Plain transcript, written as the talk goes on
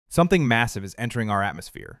Something massive is entering our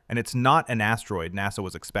atmosphere, and it's not an asteroid NASA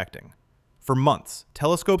was expecting. For months,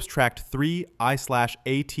 telescopes tracked 3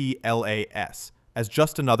 I/ATLAS as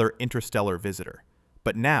just another interstellar visitor.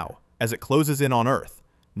 But now, as it closes in on Earth,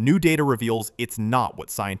 new data reveals it's not what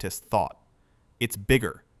scientists thought. It's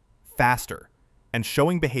bigger, faster, and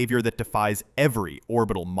showing behavior that defies every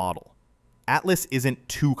orbital model. Atlas isn't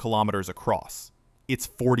 2 kilometers across. It's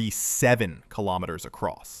 47 kilometers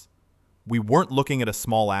across. We weren't looking at a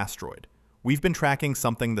small asteroid. We've been tracking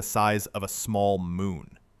something the size of a small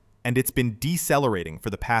moon. And it's been decelerating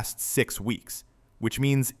for the past 6 weeks, which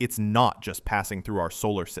means it's not just passing through our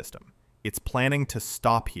solar system. It's planning to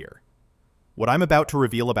stop here. What I'm about to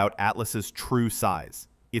reveal about Atlas's true size,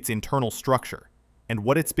 its internal structure, and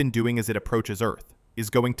what it's been doing as it approaches Earth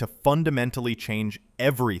is going to fundamentally change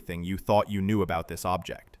everything you thought you knew about this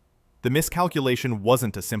object. The miscalculation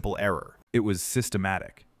wasn't a simple error. It was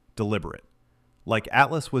systematic, deliberate. Like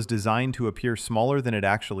Atlas was designed to appear smaller than it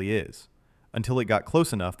actually is, until it got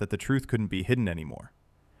close enough that the truth couldn't be hidden anymore.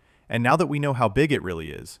 And now that we know how big it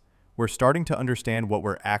really is, we're starting to understand what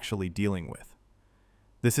we're actually dealing with.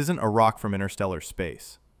 This isn't a rock from interstellar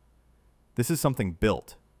space. This is something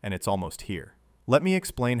built, and it's almost here. Let me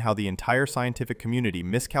explain how the entire scientific community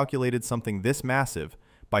miscalculated something this massive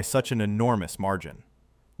by such an enormous margin.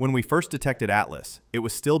 When we first detected Atlas, it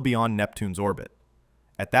was still beyond Neptune's orbit.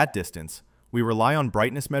 At that distance, we rely on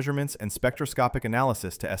brightness measurements and spectroscopic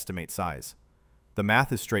analysis to estimate size. The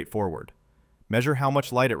math is straightforward. Measure how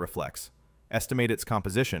much light it reflects, estimate its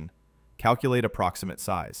composition, calculate approximate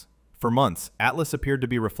size. For months, Atlas appeared to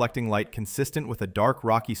be reflecting light consistent with a dark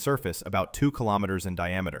rocky surface about 2 kilometers in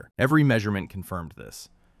diameter. Every measurement confirmed this.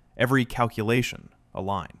 Every calculation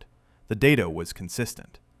aligned. The data was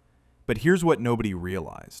consistent. But here's what nobody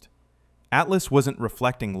realized. Atlas wasn't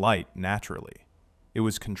reflecting light naturally. It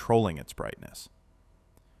was controlling its brightness.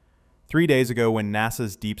 3 days ago, when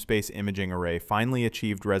NASA's Deep Space Imaging Array finally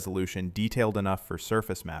achieved resolution detailed enough for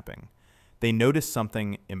surface mapping, they noticed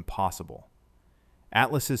something impossible.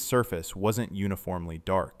 Atlas's surface wasn't uniformly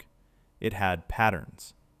dark. It had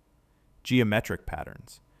patterns. Geometric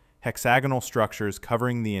patterns. Hexagonal structures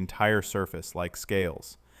covering the entire surface like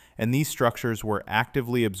scales. And these structures were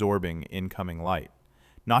actively absorbing incoming light,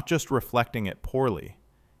 not just reflecting it poorly,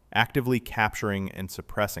 actively capturing and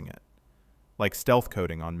suppressing it, like stealth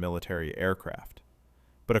coating on military aircraft,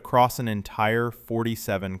 but across an entire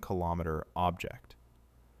 47-kilometer object.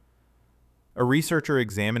 A researcher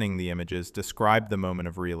examining the images described the moment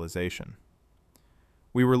of realization.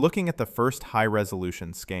 We were looking at the first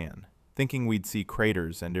high-resolution scan, thinking we'd see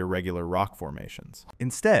craters and irregular rock formations.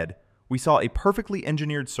 Instead, we saw a perfectly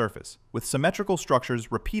engineered surface with symmetrical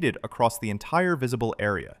structures repeated across the entire visible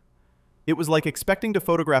area. It was like expecting to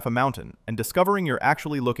photograph a mountain and discovering you're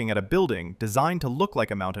actually looking at a building designed to look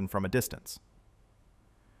like a mountain from a distance.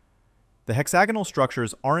 The hexagonal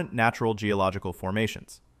structures aren't natural geological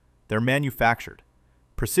formations. They're manufactured,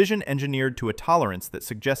 precision engineered to a tolerance that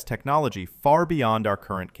suggests technology far beyond our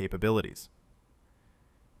current capabilities.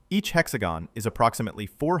 Each hexagon is approximately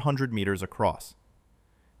 400 meters across.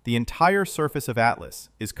 The entire surface of Atlas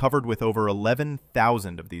is covered with over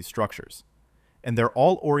 11,000 of these structures, and they're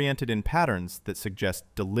all oriented in patterns that suggest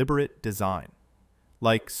deliberate design,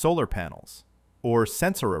 like solar panels, or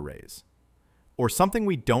sensor arrays, or something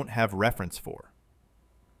we don't have reference for.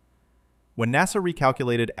 When NASA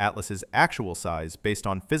recalculated Atlas's actual size based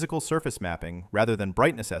on physical surface mapping rather than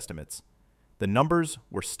brightness estimates, the numbers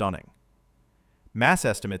were stunning. Mass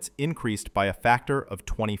estimates increased by a factor of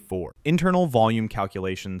 24. Internal volume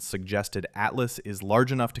calculations suggested Atlas is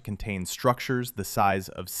large enough to contain structures the size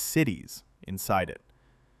of cities inside it.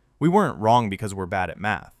 We weren't wrong because we're bad at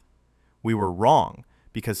math. We were wrong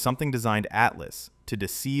because something designed Atlas to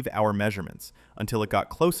deceive our measurements until it got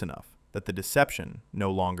close enough that the deception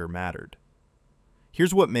no longer mattered.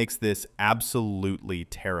 Here's what makes this absolutely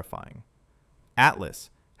terrifying. Atlas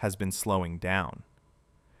has been slowing down.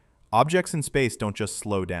 Objects in space don't just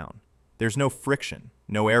slow down. There's no friction,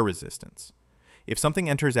 no air resistance. If something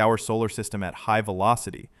enters our solar system at high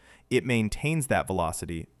velocity, it maintains that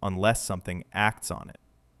velocity unless something acts on it.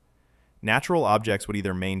 Natural objects would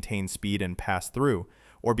either maintain speed and pass through,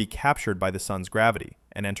 or be captured by the sun's gravity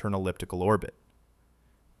and enter an elliptical orbit.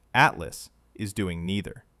 Atlas is doing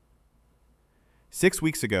neither. 6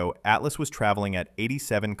 weeks ago, Atlas was traveling at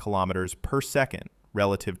 87 kilometers per second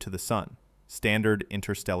relative to the sun, standard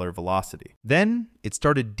interstellar velocity. Then it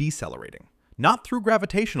started decelerating, not through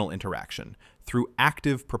gravitational interaction, through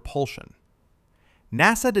active propulsion.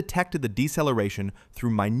 NASA detected the deceleration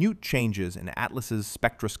through minute changes in Atlas's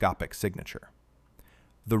spectroscopic signature.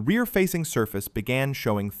 The rear-facing surface began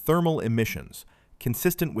showing thermal emissions,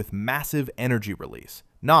 consistent with massive energy release,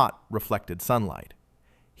 not reflected sunlight.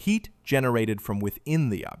 Heat generated from within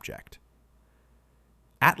the object.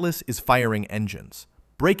 Atlas is firing engines,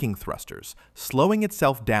 braking thrusters, slowing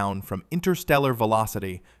itself down from interstellar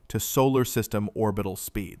velocity to solar system orbital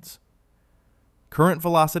speeds. Current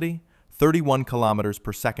velocity, 31 kilometers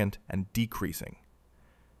per second and decreasing.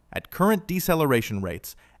 At current deceleration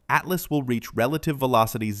rates, Atlas will reach relative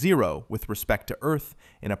velocity 0 with respect to Earth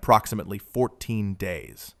in approximately 14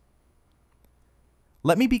 days.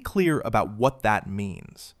 Let me be clear about what that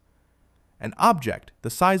means. An object the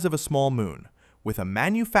size of a small moon, with a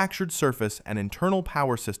manufactured surface and internal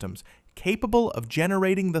power systems capable of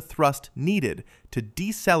generating the thrust needed to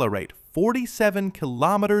decelerate 47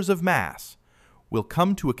 kilometers of mass, will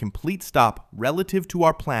come to a complete stop relative to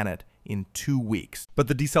our planet in 2 weeks. But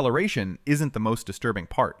the deceleration isn't the most disturbing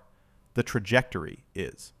part. The trajectory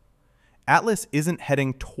is. Atlas isn't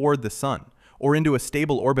heading toward the Sun, or into a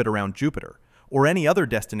stable orbit around Jupiter, or any other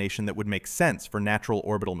destination that would make sense for natural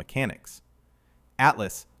orbital mechanics.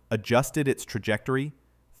 Atlas adjusted its trajectory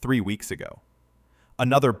 3 weeks ago.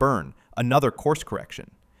 Another burn, another course correction.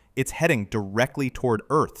 It's heading directly toward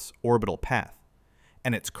Earth's orbital path,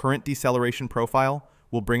 and its current deceleration profile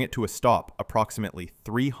will bring it to a stop approximately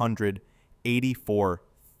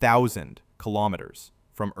 384,000 kilometers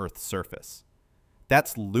from Earth's surface.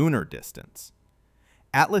 That's lunar distance.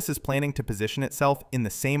 Atlas is planning to position itself in the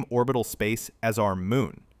same orbital space as our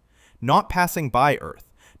moon, not passing by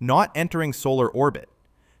Earth, not entering solar orbit,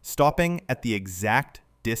 stopping at the exact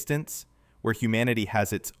distance where humanity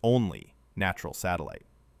has its only natural satellite.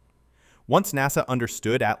 Once NASA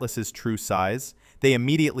understood Atlas's true size, they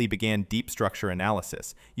immediately began deep structure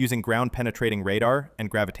analysis using ground-penetrating radar and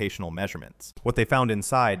gravitational measurements. What they found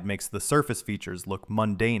inside makes the surface features look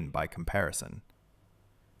mundane by comparison.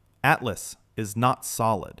 Atlas is not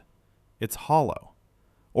solid. It's hollow.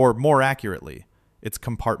 Or more accurately, it's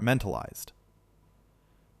compartmentalized.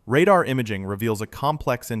 Radar imaging reveals a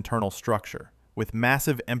complex internal structure with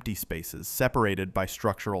massive empty spaces separated by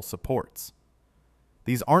structural supports.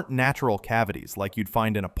 These aren't natural cavities like you'd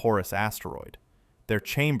find in a porous asteroid. They're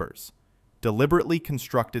chambers, deliberately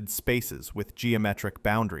constructed spaces with geometric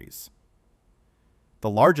boundaries. The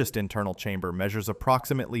largest internal chamber measures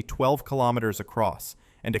approximately 12 kilometers across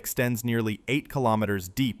and extends nearly 8 kilometers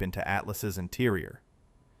deep into Atlas's interior.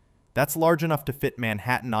 That's large enough to fit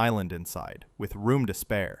Manhattan Island inside, with room to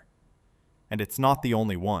spare. And it's not the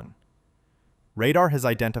only one. Radar has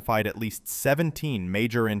identified at least 17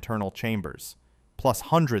 major internal chambers, plus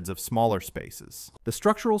hundreds of smaller spaces. The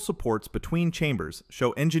structural supports between chambers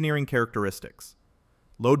show engineering characteristics: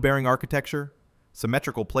 load-bearing architecture,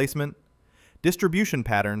 symmetrical placement, distribution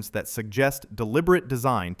patterns that suggest deliberate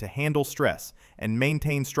design to handle stress and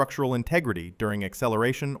maintain structural integrity during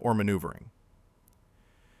acceleration or maneuvering.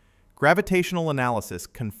 Gravitational analysis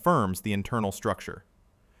confirms the internal structure.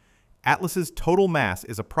 Atlas's total mass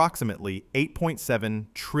is approximately 8.7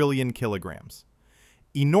 trillion kilograms.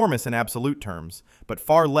 Enormous in absolute terms, but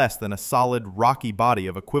far less than a solid, rocky body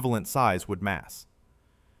of equivalent size would mass.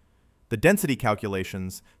 The density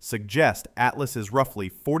calculations suggest Atlas is roughly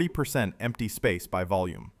 40% empty space by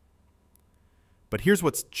volume. But here's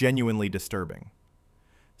what's genuinely disturbing.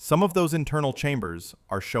 Some of those internal chambers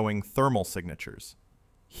are showing thermal signatures.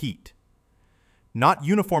 Heat. Not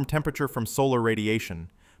uniform temperature from solar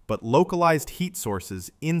radiation, but localized heat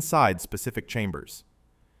sources inside specific chambers.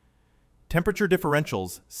 Temperature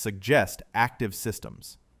differentials suggest active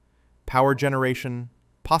systems. Power generation,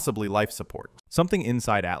 possibly life support. Something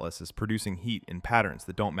inside Atlas is producing heat in patterns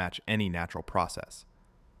that don't match any natural process.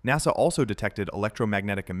 NASA also detected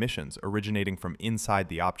electromagnetic emissions originating from inside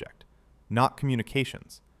the object, not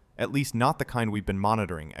communications, at least not the kind we've been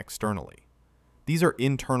monitoring externally. These are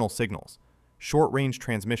internal signals, short-range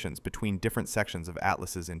transmissions between different sections of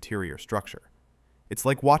Atlas's interior structure. It's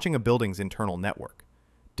like watching a building's internal network,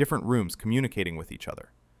 different rooms communicating with each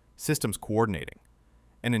other, systems coordinating,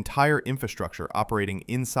 an entire infrastructure operating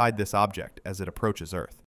inside this object as it approaches Earth.